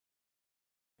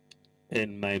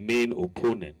and my main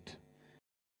opponent.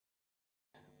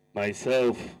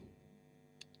 Myself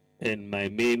and my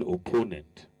main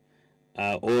opponent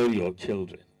are all your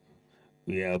children.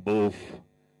 We are both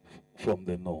from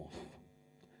the north.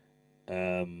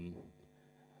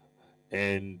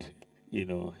 And, you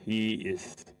know, he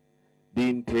is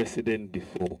being president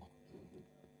before.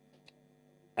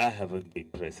 I haven't been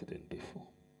president before.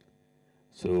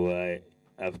 So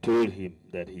I've told him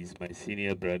that he's my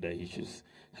senior brother. He should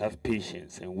have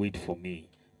patience and wait for me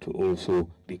to also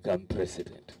become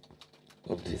president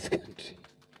of this country.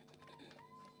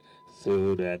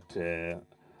 So that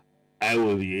I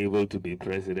will be able to be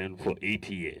president for 8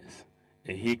 years.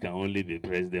 And he can only be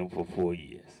president for 4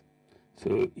 years.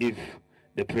 So if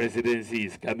the presidency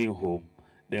is coming home,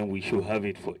 then we should have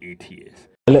it for 8 years.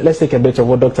 Let's take a bit of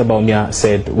what Dr. Bawumia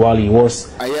said while he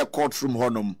was. A courtroom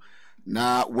honum.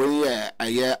 Na we a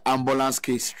ambulance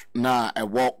case na a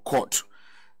walk court.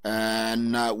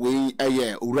 Na we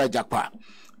a Urajakpa.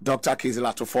 Dr.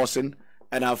 Kesi to forcing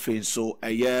and I feel so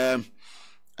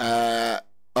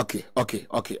okay.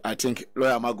 I think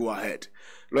lawyer ma go ahead.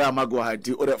 Lawyer ma go ahead.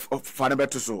 The other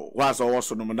fanabeto so was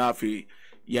also no manafi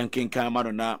yanking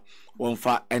kamano na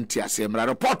wonfa entiase mra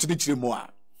report ni chirimoa.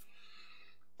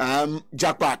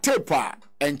 Jakpa tepa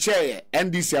and chair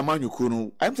NDC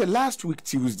amanyukunu. I'm the last week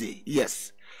Tuesday.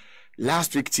 Yes.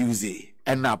 Last week Tuesday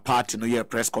and na part no year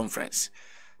press conference.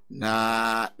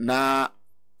 Na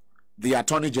the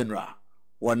Attorney General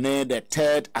one the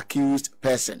third accused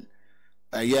person.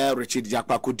 Richard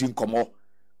Jakpa couldn't come up.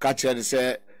 Catch her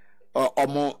say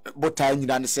omo botai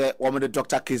nyina say wo me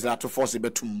Dr. Kesi to force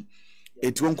betum.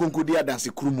 It won konkodia dance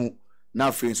krumu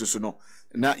na fe nso no.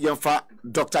 Na yemfa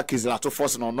Dr. Kesi to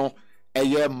force no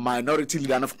minority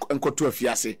leader nkoto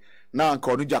afiase na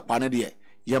anka onu Jakpa ne de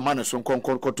ye ma ne so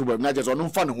nkonkoto ba na je so no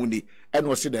mfa ne ho ni ene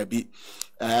o se da bi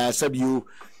sabiu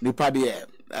nipa de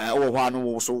wo hwa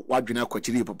no so wadwena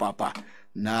kwachiri papa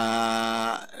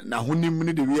na honim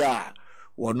ne de wi a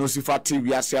wono sifati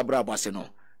wi ase abrabase no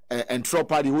entro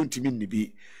party won't mean ni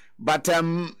bi but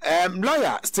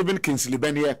lawyer Stephen Kingsley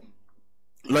Ben here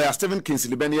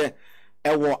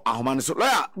ewo ahoma so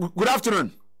lawyer good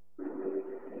afternoon.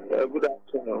 Good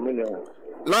afternoon.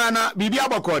 Lawyer na bibi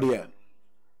abakọ de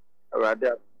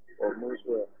Awade almost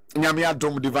nyame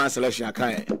adom divine selection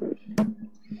akan.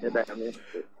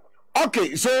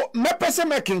 Okay, so me person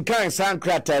making kind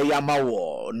sankrata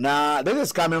yamawo. Now this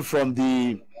is coming from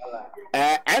the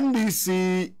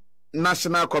NDC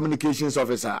National Communications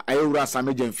Officer Ayura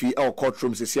Samejenfi or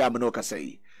courtroom sisi ameno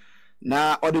kasai.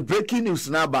 Now on the breaking news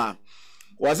naba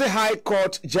was a high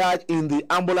court judge in the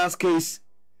ambulance case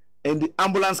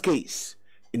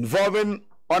involving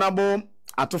Honorable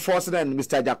Atufosin and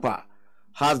Mr. Jakpa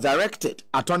has directed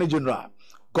Attorney General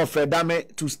Godfrey Dame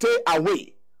to stay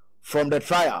away from the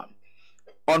trial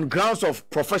on grounds of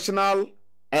professional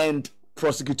and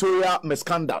prosecutorial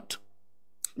misconduct.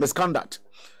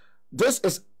 This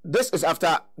is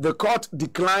after the court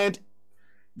declined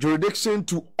jurisdiction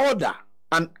to order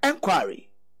an inquiry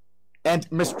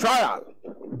and mistrial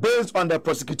based on the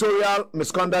prosecutorial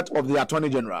misconduct of the Attorney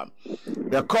General.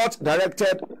 The court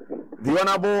directed the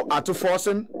Honorable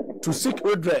Atufosin to seek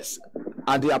redress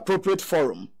at the appropriate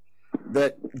forum,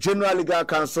 the General Legal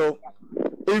Counsel,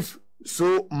 if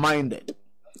so minded.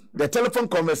 The telephone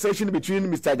conversation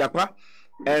between Mr. Jakpa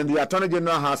and the Attorney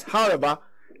General has, however,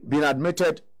 been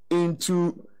admitted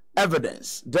into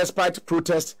evidence, despite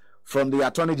protests from the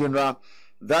Attorney General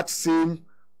that same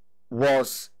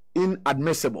was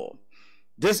inadmissible.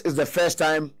 This is the first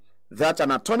time that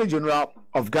an Attorney General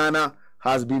of Ghana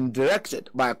has been directed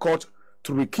by a court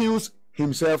to recuse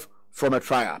himself from a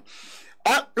trial.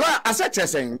 As I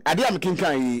was saying, I am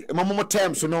kinkai momo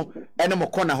terms no ene mo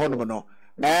kona hono no.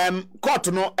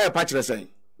 Court no patch saying.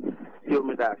 You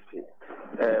me that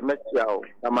metiao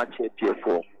amache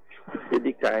tiefo.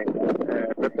 Edi kai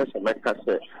pepese meka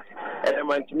se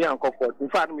mantimi anko court. In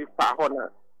fact me pa hona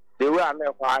they were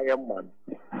na kwa man.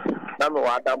 Na me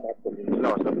wa da mo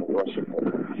na so worship.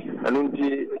 And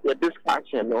unti the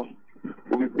discussion no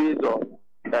will be based on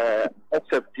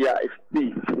except here if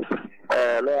be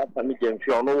lawyer Samigen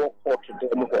fi ono work court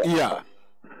them yeah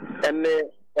and a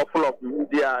couple of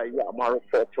media ya maro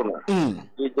fortuna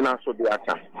igina so dia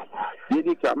ta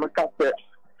yidi ka maka pe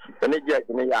ene je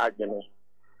gine ya agene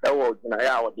e wo gina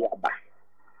ya wo dia ba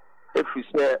if you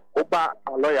say oba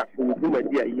a lawyer for you ma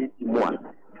dia yi ti mo a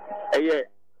eye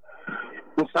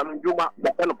nsanjuma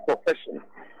the kind of profession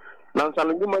na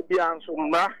nsanjuma bia nso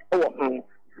ma wo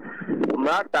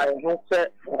ma ta ho se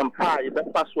ampa e be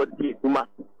password di kuma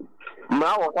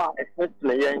ma wa expect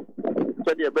na yen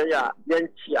so de be ya yen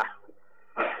chia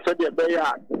so de be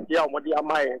ya ya omodi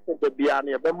amaye se de bia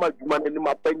na be ma dwuma na ni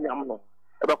ma panyam no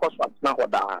e be koso atena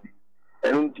hoda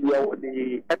and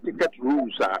the etiquette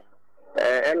rules are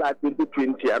LA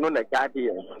 2020 ano na gadi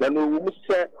na no wu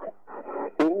se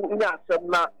nya asem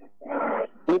na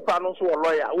nipa no so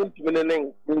lawyer wontimi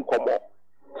ne nkomo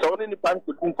so ni nipa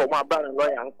ko nkomo aba na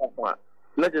lawyer nkomo a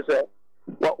na je se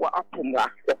wa atumra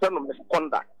the no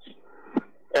misconduct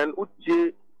and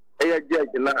utie eya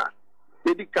judge na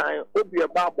edi kan obi e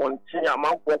ba bonti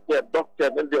amanfo ke doctor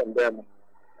dem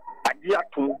adi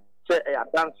atum se e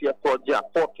dance ye project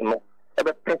court no e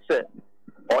be pese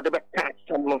or the catch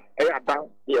some no e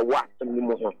dance ye what ni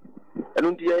mo ho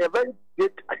and a very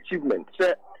great achievement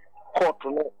se court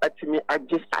no atimi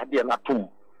agist ade na tum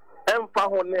emfa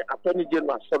ho ne attorney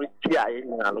general sorry tia ye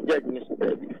na no judge ni se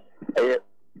e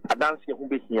dance ye ho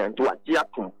be hia nti wa tia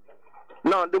tum.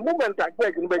 Now, the moment I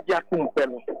get in the Jackum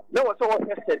Penny, there was all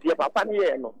said, dear Papa,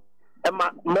 no, and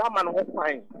my mamma who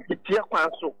fine, the dear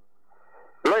counsel,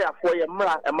 lawyer for your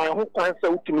mother, and my whole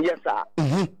counsel to me, yes,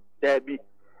 sir. There be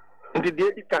in the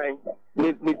daily kind,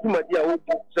 me, my dear old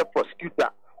prosecutor.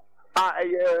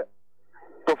 I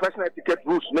professional etiquette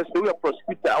rules, Mr. We are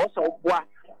prosecutor, also what,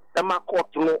 and my court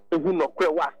no, who no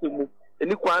queer was to move, and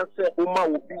you can say, Uma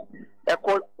will be a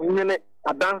court unit.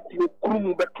 A dance you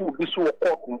couldn't be true this will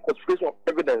because face of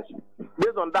evidence.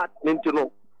 Based on that, you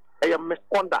know, I am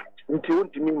misconduct until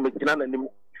me making an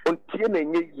on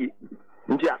TNA ye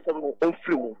into a seven on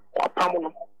film or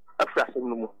permanent a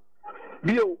frasm.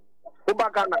 Bio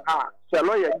Obagana, the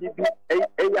lawyer, you be a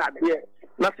dear,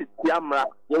 not it, Yamra,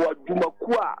 you are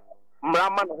Jumakua,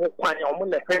 Mraman, who find your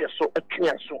money so a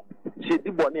clear so. She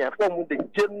did one here from the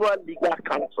General Legal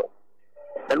Council.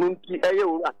 And when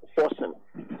you are forcing.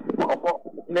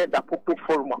 Net a put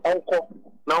for my uncle,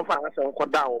 now finance uncle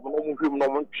down, no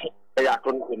one, I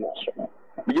couldn't finish.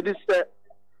 You just said,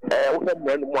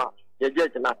 you're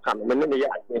judging that kind of many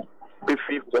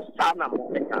if the son of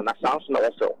the sounds no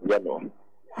so, you know.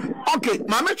 Okay,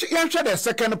 Mama, you share the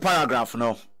second paragraph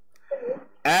now.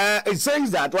 It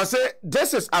says that was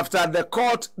this is after the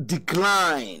court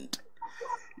declined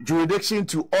jurisdiction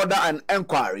to order an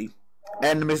inquiry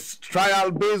and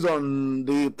mistrial based on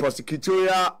the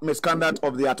prosecutorial misconduct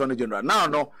of the Attorney General. Now,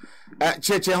 no,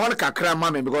 Cheche Hon kakra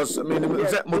mame because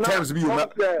terms be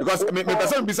because me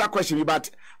person be question,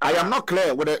 but I am not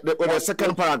clear with the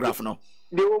second paragraph now.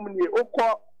 The woman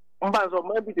oko mbanzo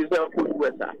maybe is there for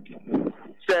wesa.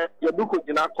 Say you do ko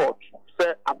jina court.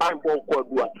 Say aban bon ko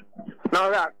dua. Now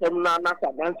that them na dance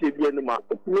bi anima.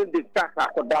 Me dey tax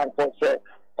akodan for say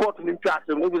court ni twa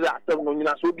say maybe that them no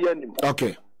nyina so bi anim.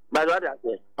 Okay. By what I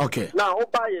say. Okay. Now,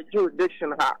 over a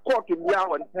jurisdiction, court to be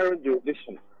our inherent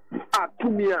jurisdiction. To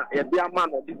me, a dear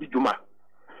man of the Bijuma.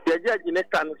 The judge in a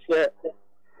can say,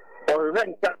 or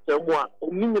rent that someone,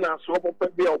 Nina so open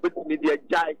be open media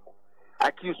jai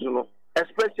accused,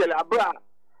 especially a bra,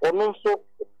 or also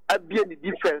a beer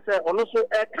defense, or also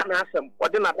a canasum, or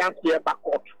then a dance here back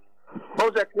court.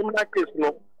 How's a criminal case?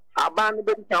 No, a ban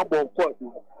the cowboy court.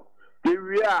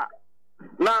 The are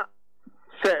now,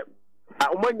 say,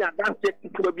 when you dance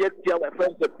to be a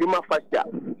friends of prima facie,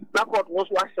 that court was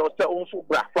also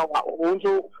bra for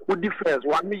also with difference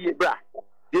 1 million bra.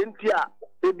 Then,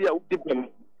 maybe a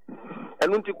different.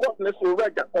 And when you got necessary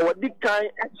register or the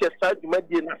kind exercise you might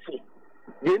be nothing.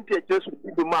 Then, just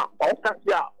with the mark, or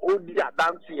Cassia, oh dear,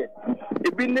 dance here.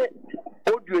 The binnet,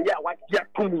 oh, you are what you are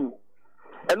to me.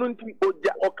 And when you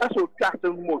or castle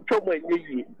castle more, trouble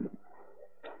ye.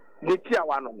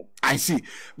 I see,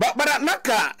 but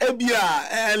naka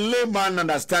ebia layman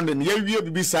understanding. Ye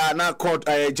bibisa na court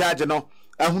judge no.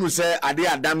 Ahunu say ade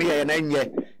adame ye na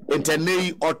nye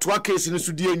internei otwa case ni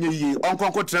so die nye yi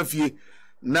onkonko trafie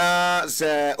na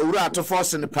se owura to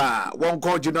force ne pa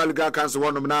wonko general legal council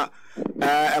wonom na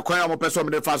ekwan am person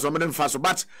me fa so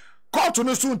but court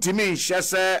no so ntimi hye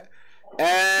se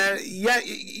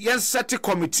ye set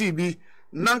committee bi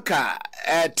nanka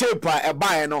tape e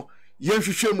bae no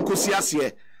yenhwehwem kosi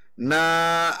ase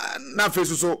na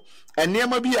face so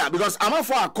enema bia because I'm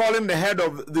for calling the head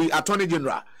of the Attorney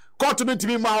General court no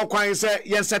timi ma kwan say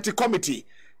yen set committee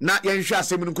na yenhwe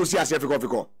asem no kosi ase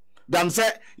fiko dan say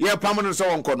ye permanent so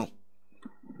wonko no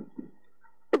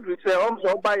if you say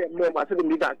so buy a name as the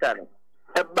legal can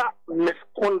about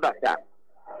misconduct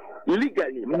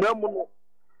legally no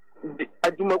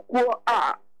adumakuo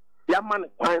a yaman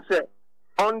kwan say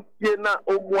on Tina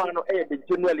Obuano, the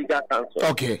General Legal Council.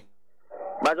 Okay.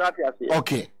 But what I say.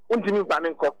 Okay. Untimin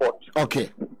banning court. Okay.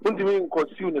 Untimin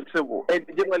consume the civil, and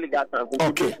the General Legal Council.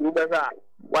 Okay.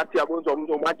 What you are going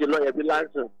to match a lawyer be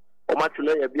license, or match a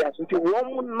lawyer be as into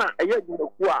 1 month, a year in the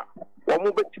qua, or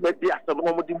move it to be as a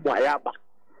moment in Guayaba.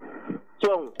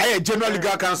 So General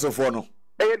Legal Council for no.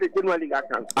 The General Legal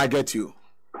Council. I get you.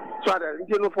 So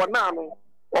the for now,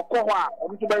 Okoha,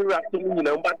 to be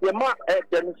writing, but the more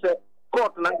then say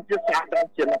court now just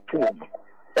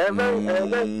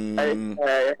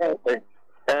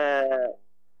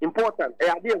important. I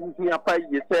idea with me apply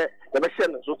you say the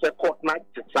mission so say court night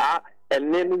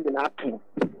and naming the napping.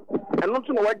 And not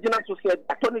to know what General said,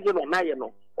 Attorney General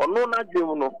Nayano, or no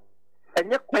Najuno,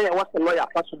 and yet pay was a lawyer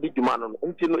pass to be demanded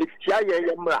until it's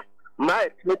Chaya my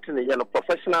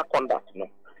professional conduct.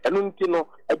 And until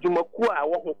a Jumakua, I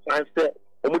want to say,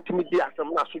 or multimedia,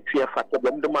 some Nasutia Fata,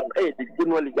 the man, the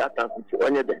General Legal Council for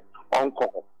any day on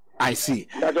call. I see.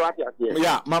 That's what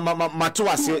yeah, Mama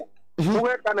Matua said.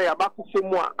 Where can I about to say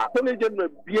more? Attorney General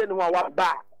be anyone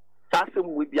back.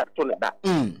 Tassim with the attorney back.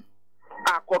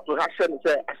 I caught to Russian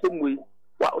say, Assembly,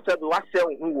 what said was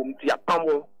selling whom to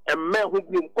Yapamo and men who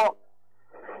be caught.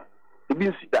 The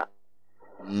Binsida.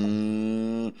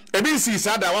 A BC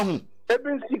Sada one. A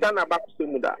Binsida about to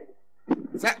say that.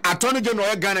 Attorney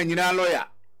General Ghana, you know, lawyer.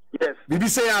 Yes.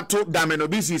 BBC I told them and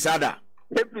BC Sada.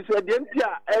 Every said the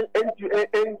NPR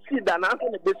and see that answer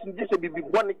the basin this will be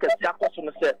one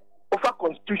Kesi said. Of a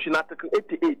Constitution Article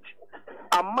 88,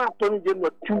 a man Attorney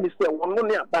General to Mr. one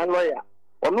only a lawyer,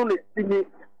 or only singing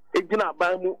a Gina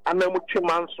Bamu, and then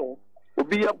Manso, will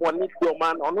be a one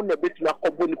man, or only a bit of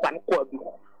a Boni Panco.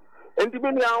 And the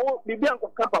many hour, be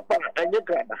Bianco Papa and your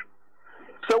grandma.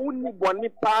 So we need one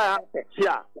fire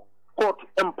here, court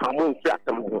and Pamon,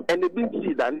 and the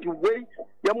BC that the way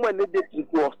young man did it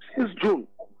was 6 June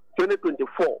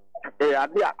 2024. They are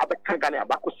there at the Kagani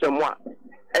Abaco Samoa.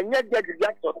 And yet,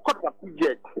 the court of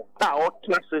judge, our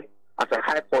class as a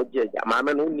high court judge, my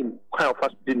man only kind of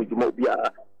first dinner to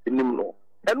Mobia in Nimno.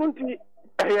 And when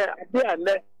there and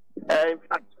in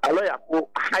fact, a lawyer for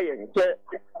higher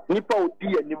Nippo D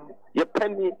and your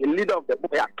penny, the leader of the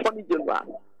Attorney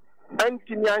General,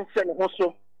 Anthony Anson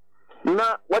also.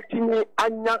 Now, what in me,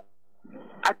 Anya,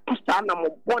 at Pustana,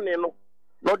 Boneno,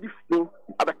 not if you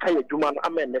have a Kaya Juman,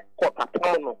 Amen, the court at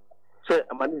Tono. Say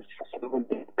a man is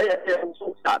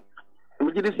so sad.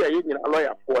 We did say a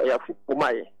lawyer for a football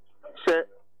my say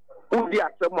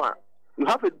you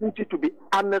have a duty to be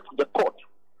honest to the court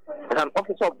as an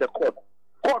officer of the court.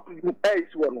 Court you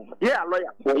is one. Yeah,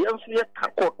 lawyer for young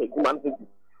court a woman.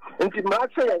 And the man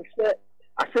say and say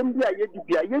assembly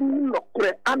a no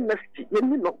honesty, you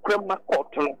no crema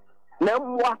court. Now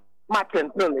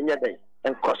Martin in your day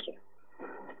and custom.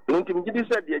 And the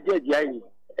said the judge.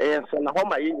 And so now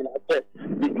my union said,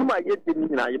 the Juma yet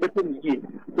didn't I better me.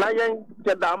 Lion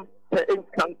said, I'm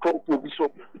control to be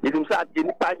so. It is at the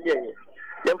Nipadia.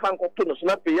 Young Fanco Tuno,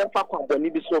 not the young Fanco, when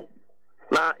you be so.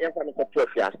 Now, yes, I'm a 12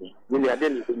 years. We are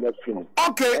then in that film.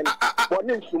 Okay, what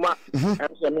is Suma? And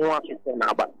so no one can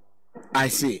now. I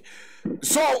see.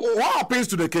 So, what happens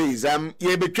to the case?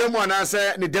 You became one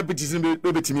answer, the deputies in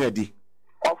the Timmy.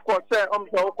 Of course, I'm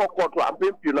so court to a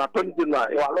big Attorney General,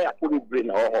 you are a fully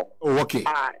brain. Oh, okay.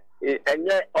 And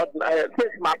yet,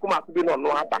 Makuma to be on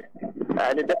no other.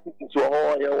 And the deputy to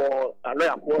all a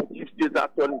lawyer for chief state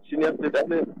attorney, senior state,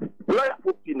 and lawyer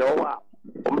put in over,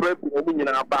 in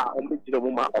our bar, on the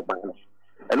woman of mine.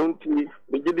 And until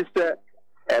we did this,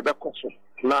 a question,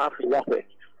 now for your way.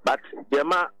 But the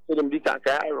man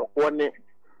said, one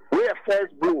we are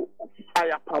first blue, I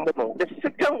am Pamono. The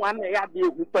second one, I have you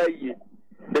with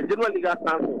the General Legal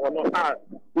Council or not,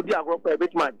 would you have a bit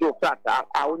my joke that I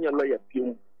own your lawyer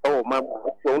team? Oh, my,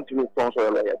 don't you sponsor a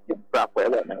lawyer team? But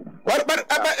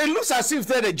it looks as if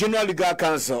the General Legal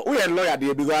Council, we are lawyer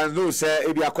there because those say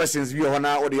if your questions be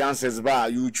honor or the answers bar,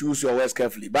 you choose your words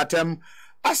carefully. But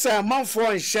as a man for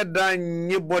and shed down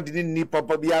your body didn't need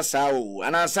Papa Biasao,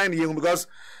 and I signed you because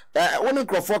one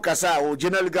focus our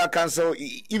General Legal Council,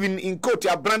 even in court,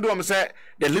 your brand say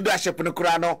the leadership in the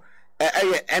Kurano.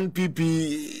 NPP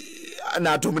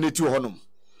na dominate honum.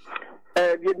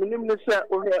 The minister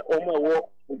over my work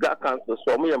council,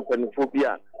 so me and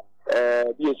Penifobia,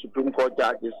 the Supreme Court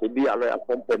judges, be a lawyer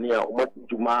company, or what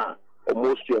Juma, or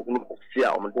most of them see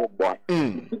on the board.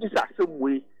 It is a same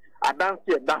way. I don't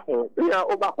see that home. We are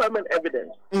overwhelming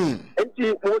evidence. And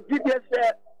she would give us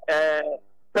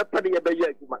pepper the other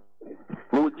Juma.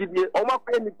 Would give you almost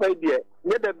any idea.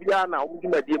 Neither Biana, would you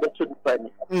be able to defend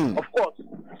it. Of course.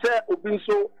 Say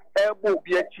Obinso, Ebo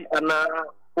Biachi, and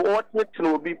what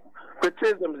will be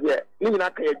criticisms there.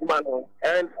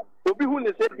 And Obi who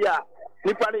is said, yeah,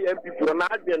 Nipani MP,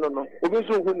 not be no,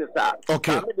 Obiso who is that.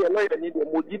 Okay. The lawyer need a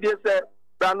Mojide said,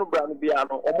 Brano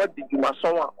Biano, or what did you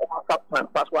Masoma, or Captain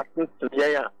Password to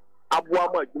Yaya,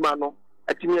 Abuama Jumano,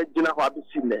 a Timia Gina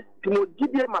Habisine. Timo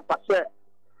Gideon Mapase,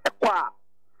 a qua,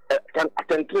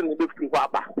 can train the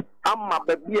Waba. ama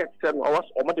baby extend was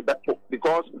almost better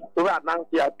because we are now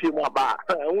here people about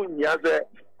when you have a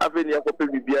avenue for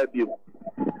baby.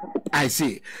 I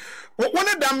see. One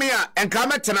of them here and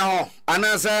come at now, and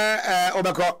as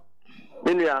Obako.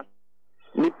 Minia,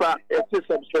 Nipa, a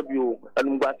subscribe you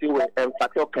and Mugati and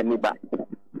Fatio Caniba.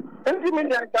 And the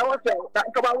Minia, I was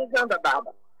come out with the dab.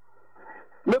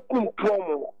 Mekum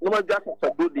Promo, no just a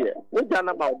good year. We done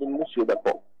about the Musu the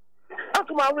Pop.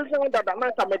 After my reason that I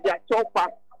might have a so far,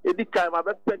 it time I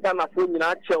bet Ghana phone in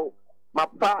our show. My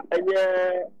pa a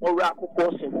year or rapid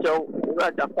person show,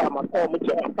 Raja Farmer,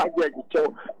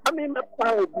 show. I mean, my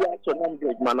pa would be also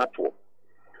non-great man at all.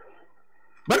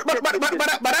 But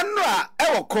I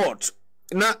know our court.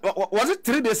 Now, was it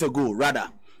 3 days ago, rather?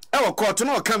 Our court,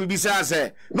 no, can be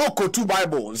said, no, code 2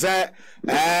 Bibles,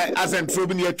 as I'm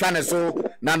throwing your channel, so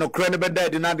nano credible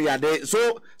dead in the day.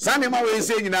 So, Sunday, my way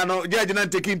saying, you know, judge not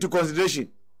take into consideration.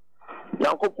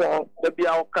 Yanko Paul, the be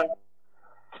our can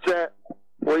say.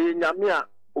 Oye nyamia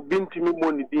obintimi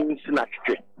moni bi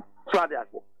nsinatwe so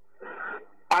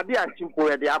ade achimpo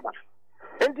ye de aba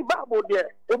enti bible de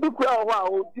obi kura ho a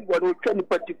odi bo no twa ni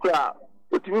particular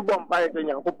otimi bomba ye de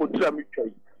nyankopo tura mi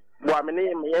twai bo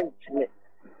amene me yentime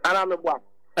ana me bo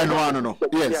no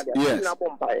yes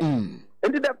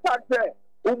enti the fact that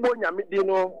ubo nyame di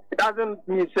no it doesn't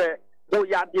mean say o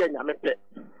ya de nyame pe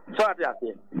so ade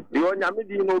the nyame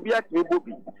di no obi atimi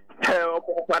bobi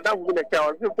opada hu ne ka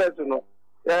o person no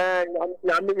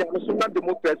nyame so na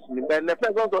democracy but the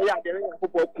first one ya de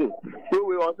nyankopo ku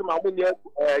we also ma mo ne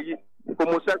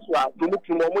homosexual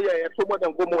tumutumo mo ye so mo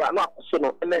den gomo ano akoso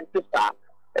no na ntisa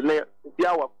na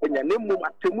bia wa kwanya na mu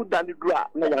atemu dan dura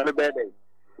na nyame be dey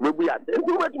we bu ya de so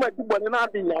we ma ti bone na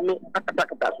ade nyame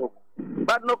akatakata so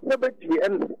but no probably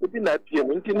and it na pie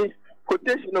no ntini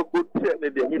quotation of good say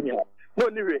de nyame no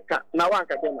ni reka na wa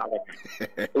nka de na le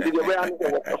ndi de we an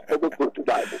ko go to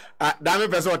bible da me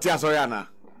pese oti aso ya na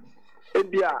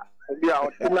bia o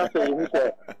ti na say hu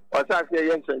say o sa say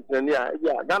yen senteni a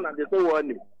bia Ghana de so wo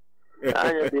ni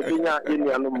anya de binya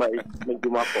eni anu mai me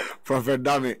duma ko Prophet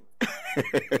Dami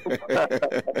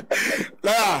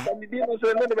la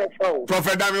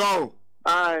Prophet Dami wow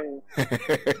ai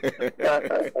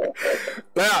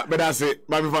la but that's it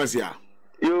my fancy ya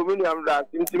you mean am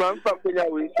that intima mfa kwenya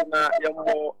we na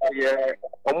yemo ye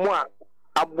omo a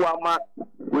abuama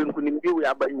we nkunimbi we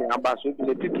abanya abaso bi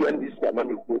ne titu and this am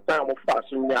me ko time mo fa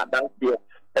so nya dance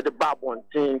at the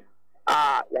babontin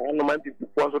ya no man people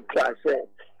want to try say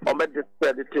o me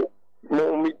discredit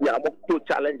mo media mo to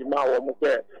challenge ma wo mo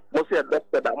say best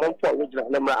that mo for original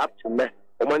na up to me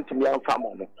o man timi amfa ma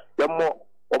no yemo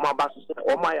o ma baso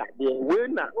o ma ya de we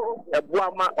na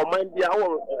abuama o man dia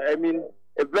I mean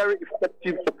a very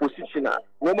effective oppositioner.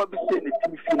 No matter say the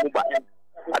TV film,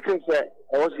 I think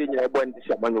I was in a one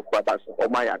this man or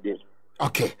my idea.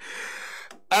 Okay.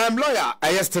 Lawyer, I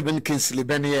yesterday been Kinsley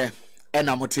Benier and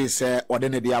I'm what is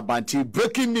ordinary abanti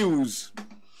breaking news.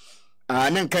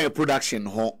 And then kind of production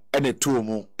ho and a two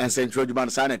more and Central Juban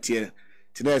Sanity.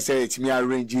 Today say it's me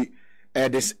arrange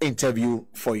this interview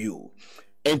for you.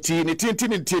 And tin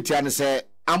and say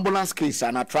ambulance case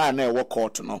and I try and work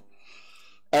out no.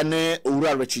 Ene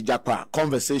ura rechi japa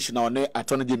conversation on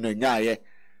attorney general nyaye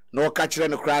no ka kire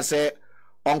no kra se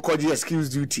onkoji excuse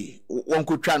duty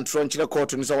wonko twa ntro nkire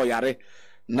court ni so yare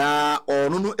na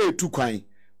onu no etu kwan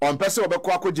on pese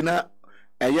obekọ akogina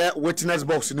eye witness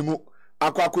box ni mu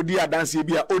akodi adanse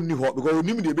bi a onni ho because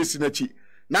onim de besi na chi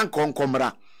na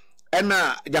nkonkomra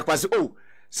ena japa se oh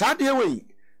saade we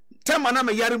tema na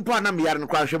me yare mpo na me yare no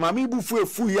kra hwe ma me bu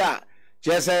fu ya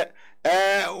je se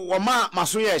woma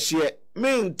maso ye hye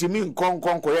men timi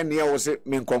nkonkonko ye ne wo se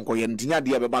men konko ye ntinya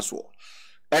de beba so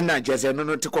ena jese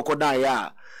no te kokoda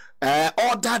ya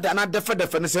order na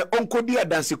defe ne se onkodi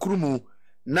adanse kurumu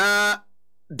na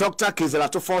Dr. Kesi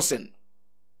to forcing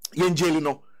yenjeli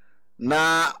no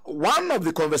na one of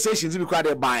the conversations we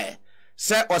quite by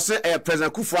say or say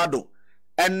President Kufuado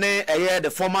ene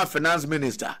the former finance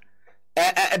minister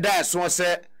that so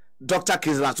say Dr.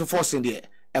 Kesi to forcing there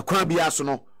ekwan bia so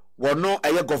no wono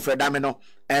Godfrey Dame no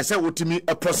say wotimi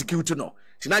prosecute no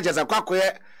tina jaza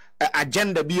kwakoye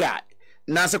agenda bia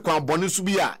na se kwan bonu su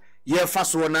bia ye fa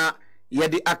so na ye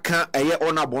de aka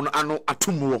honorable ano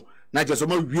atomuo na jaza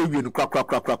ma wiewie no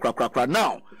kra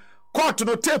now court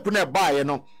no tape na bae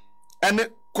no ene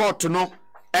court no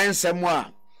ensem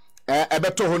a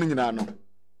ebeto ho nyina no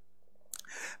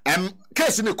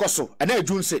case ni koso ene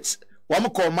June 6 wam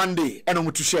call Monday ene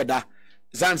mutu sheda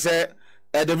zan say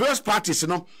the various parties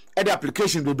no the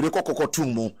application be break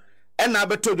kokotum mu and na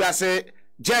beto dwa say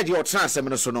judge or transfer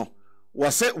no so no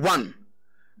was say one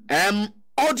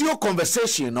audio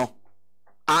conversation no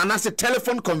and as a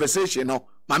telephone conversation no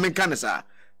Mamin Kanesa,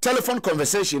 telephone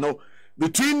conversation,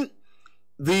 between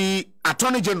the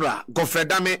Attorney General, Godfrey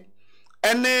Dame,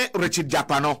 and Richard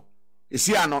Japano. You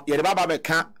see, I know, Yeribaba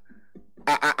Beka,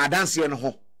 a dancing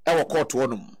ho, ever court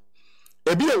one.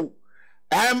 Ebio,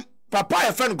 Papa,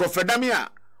 a friend Godfrey Damia,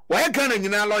 why can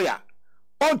a lawyer?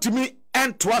 On to me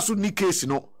and twasu ni case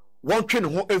no, one train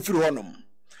ho every one.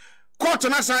 Court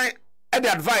on assign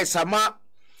the advice ama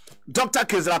Dr.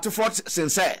 Kesi Latifort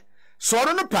sincere. So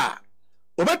no pa.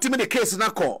 Obetimi the case na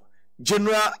call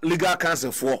General Legal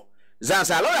Counsel for.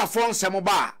 Zansa lawyer for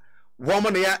semoba.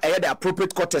 Woman ya the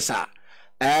appropriate court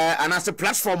and as a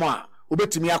platformer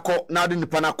obetimi akọ na de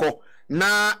nipa na akọ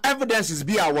na evidences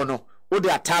bi a wono wo de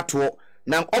atato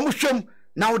na omuhwem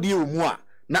na wo de omu a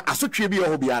na asotwe bi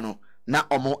ho bia no na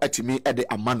omo atimi de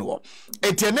amano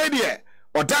etiene de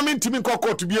odame ntimi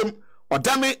court biem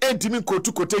odame entimi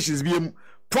kotu quotations biem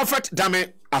prophet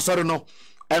dame asoro no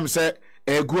say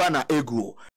egua na eguo